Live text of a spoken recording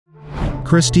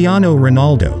Cristiano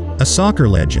Ronaldo, a soccer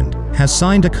legend, has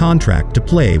signed a contract to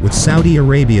play with Saudi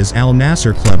Arabia's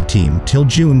Al-Nassr club team till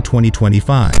June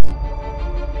 2025.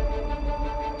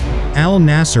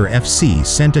 Al-Nassr FC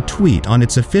sent a tweet on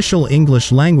its official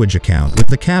English language account with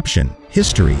the caption,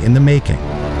 "History in the making."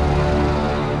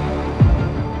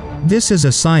 This is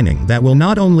a signing that will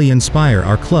not only inspire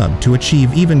our club to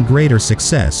achieve even greater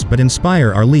success but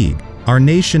inspire our league, our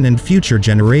nation and future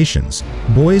generations,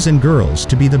 boys and girls,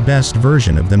 to be the best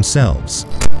version of themselves.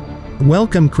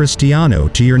 Welcome Cristiano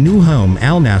to your new home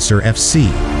Al-Nassr FC.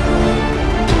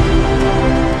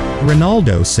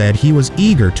 Ronaldo said he was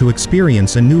eager to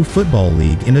experience a new football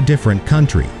league in a different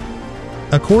country.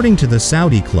 According to the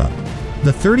Saudi club,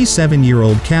 the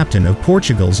 37-year-old captain of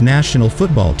Portugal's national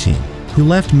football team, who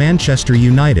left Manchester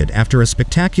United after a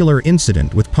spectacular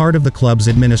incident with part of the club's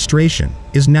administration,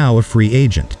 is now a free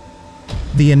agent.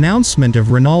 The announcement of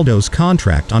Ronaldo's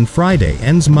contract on Friday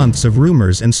ends months of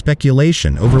rumors and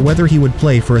speculation over whether he would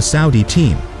play for a Saudi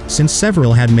team, since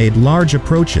several had made large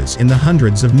approaches in the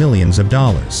hundreds of millions of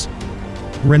dollars.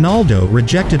 Ronaldo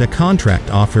rejected a contract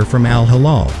offer from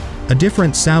Al-Hilal, a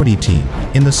different Saudi team,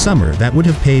 in the summer that would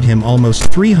have paid him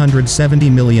almost $370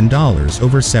 million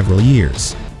over several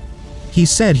years. He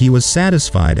said he was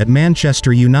satisfied at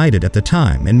Manchester United at the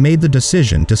time and made the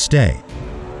decision to stay.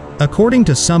 According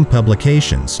to some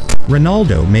publications,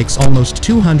 Ronaldo makes almost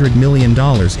 $200 million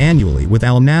annually with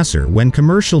Al-Nassr when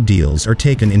commercial deals are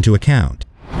taken into account.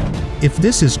 If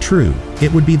this is true,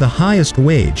 it would be the highest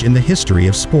wage in the history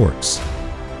of sports.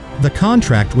 The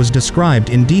contract was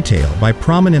described in detail by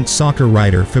prominent soccer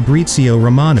writer Fabrizio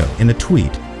Romano in a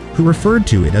tweet, who referred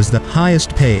to it as the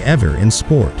highest pay ever in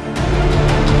sport.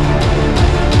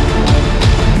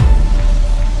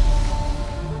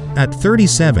 At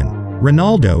 37,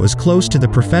 Ronaldo is close to the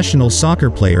professional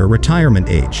soccer player retirement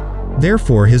age.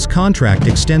 Therefore, his contract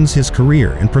extends his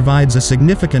career and provides a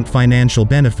significant financial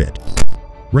benefit.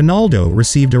 Ronaldo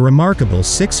received a remarkable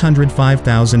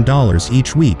 $605,000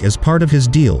 each week as part of his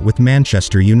deal with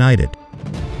Manchester United.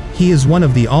 He is one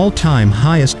of the all-time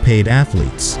highest-paid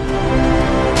athletes.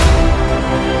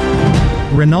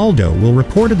 Ronaldo will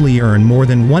reportedly earn more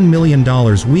than $1 million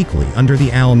weekly under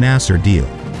the Al-Nassr deal.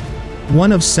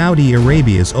 One of Saudi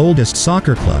Arabia's oldest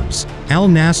soccer clubs,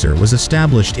 Al-Nassr was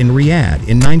established in Riyadh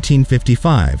in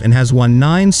 1955 and has won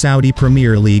 9 Saudi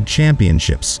Premier League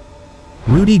championships.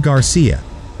 Rudy Garcia,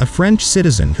 a French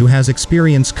citizen who has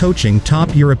experience coaching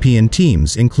top European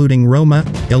teams including Roma,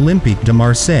 Olympique de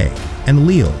Marseille, and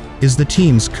Lille, is the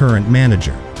team's current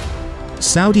manager.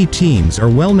 Saudi teams are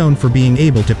well known for being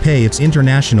able to pay its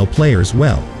international players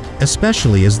well,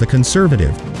 especially as the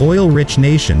conservative, oil-rich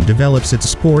nation develops its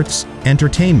sports,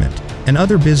 entertainment, and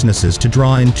other businesses to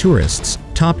draw in tourists,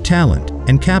 top talent,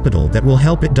 and capital that will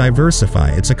help it diversify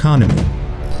its economy.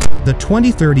 The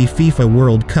 2030 FIFA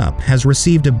World Cup has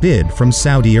received a bid from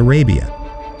Saudi Arabia.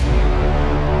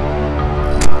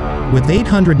 With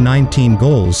 819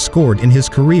 goals scored in his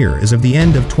career as of the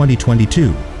end of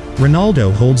 2022,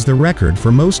 Ronaldo holds the record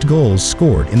for most goals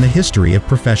scored in the history of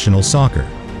professional soccer.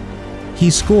 He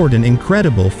scored an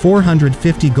incredible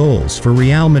 450 goals for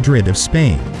Real Madrid of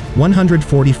Spain,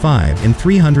 145 in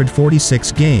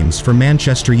 346 games for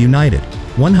Manchester United,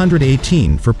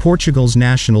 118 for Portugal's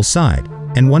national side,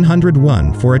 and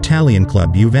 101 for Italian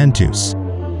club Juventus.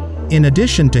 In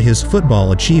addition to his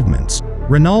football achievements,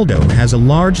 Ronaldo has a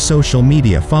large social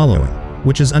media following,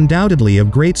 which is undoubtedly of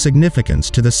great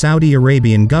significance to the Saudi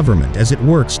Arabian government as it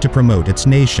works to promote its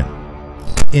nation.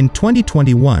 In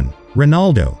 2021,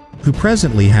 Ronaldo, who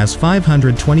presently has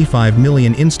 525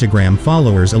 million Instagram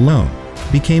followers alone,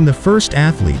 became the first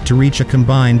athlete to reach a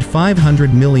combined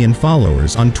 500 million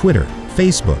followers on Twitter,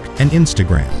 Facebook, and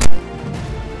Instagram.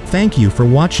 Thank you for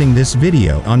watching this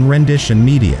video on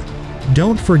Rendition-Media.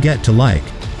 Don't forget to like,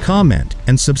 comment,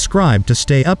 and subscribe to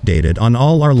stay updated on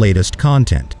all our latest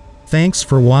content. Thanks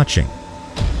for watching.